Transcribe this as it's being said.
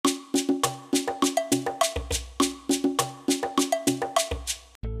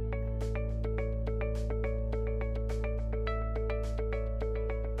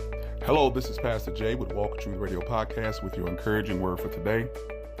Hello, this is Pastor Jay with Walk of Truth Radio Podcast with your encouraging word for today.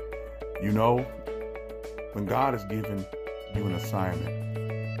 You know, when God has given you an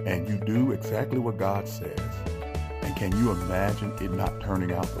assignment and you do exactly what God says, and can you imagine it not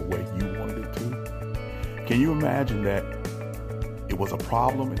turning out the way you wanted it to? Can you imagine that it was a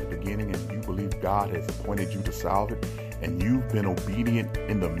problem in the beginning and you believe God has appointed you to solve it, and you've been obedient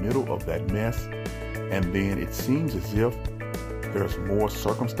in the middle of that mess, and then it seems as if there's more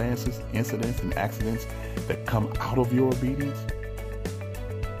circumstances, incidents, and accidents that come out of your obedience?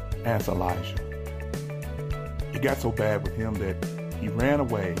 Ask Elijah. It got so bad with him that he ran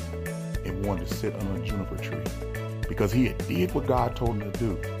away and wanted to sit under a juniper tree because he had did what God told him to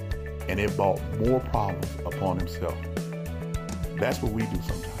do, and it brought more problems upon himself. That's what we do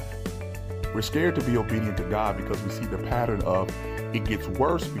sometimes. We're scared to be obedient to God because we see the pattern of it gets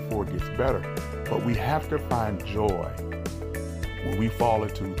worse before it gets better. But we have to find joy when we fall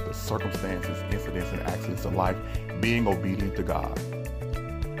into the circumstances, incidents, and accidents of life, being obedient to God.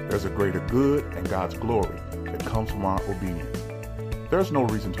 There's a greater good and God's glory that comes from our obedience. There's no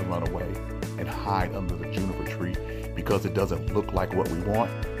reason to run away and hide under the juniper tree because it doesn't look like what we want.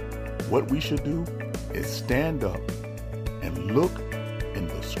 What we should do is stand up and look in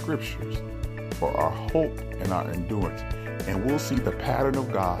the scriptures for our hope and our endurance. And we'll see the pattern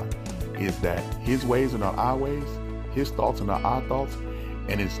of God is that his ways are not our ways, his thoughts are not our thoughts,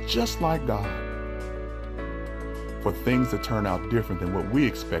 and it's just like God for things to turn out different than what we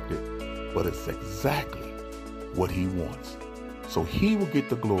expected, but it's exactly what he wants. So he will get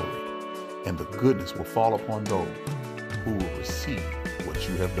the glory, and the goodness will fall upon those who will receive what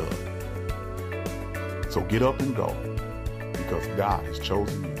you have done. So get up and go, because God has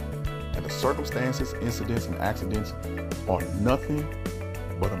chosen you, and the circumstances, incidents, and accidents are nothing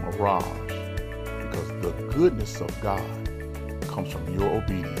but a mirage, because the goodness of God comes from your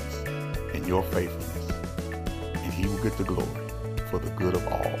obedience and your faithfulness, and he will get the glory for the good of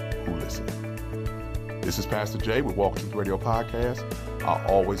all who listen. This is Pastor Jay with Walk of Truth Radio Podcast. I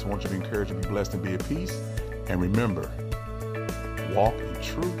always want you to encourage you to be blessed and be at peace. And remember, walk in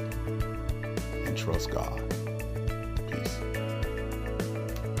truth and trust God.